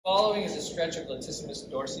Following is a stretch of latissimus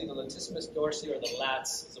dorsi. The latissimus dorsi, or the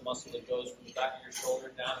lats, is a muscle that goes from the back of your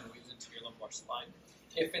shoulder down and weaves into your lumbar spine.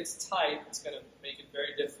 If it's tight, it's going to make it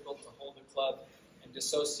very difficult to hold the club and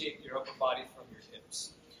dissociate your upper body from your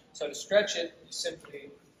hips. So to stretch it, you simply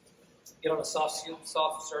get on a soft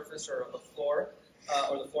surface or a floor,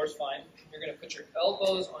 or the floor is fine. You're going to put your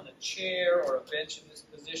elbows on a chair or a bench in this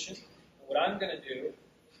position. And what I'm going to do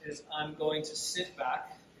is I'm going to sit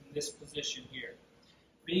back in this position here.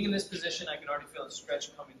 Being in this position, I can already feel the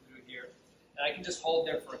stretch coming through here, and I can just hold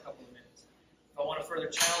there for a couple of minutes. If I want to further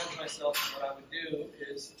challenge myself, what I would do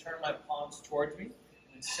is turn my palms towards me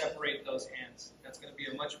and separate those hands. That's going to be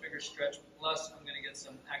a much bigger stretch, plus I'm going to get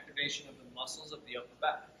some activation of the muscles of the upper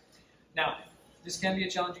back. Now, this can be a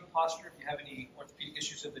challenging posture if you have any orthopedic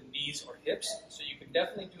issues of the knees or hips, so you can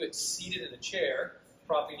definitely do it seated in a chair,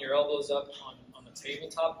 propping your elbows up on the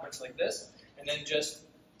tabletop, much like this, and then just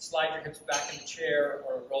slide your hips back in the chair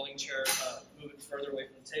or a rolling chair, move it further away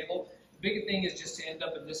from the table. The big thing is just to end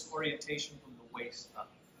up in this orientation from the waist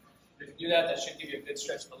up. If you do that, that should give you a good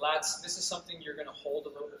stretch of the lats. This is something you're going to hold a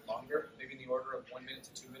little bit longer, maybe in the order of 1 minute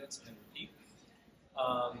to 2 minutes, and then repeat.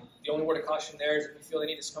 The only word of caution there is if you feel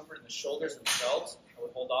any discomfort in the shoulders themselves, I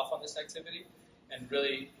would hold off on this activity. And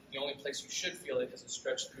really, the only place you should feel it is a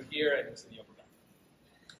stretch through here and into the upper back.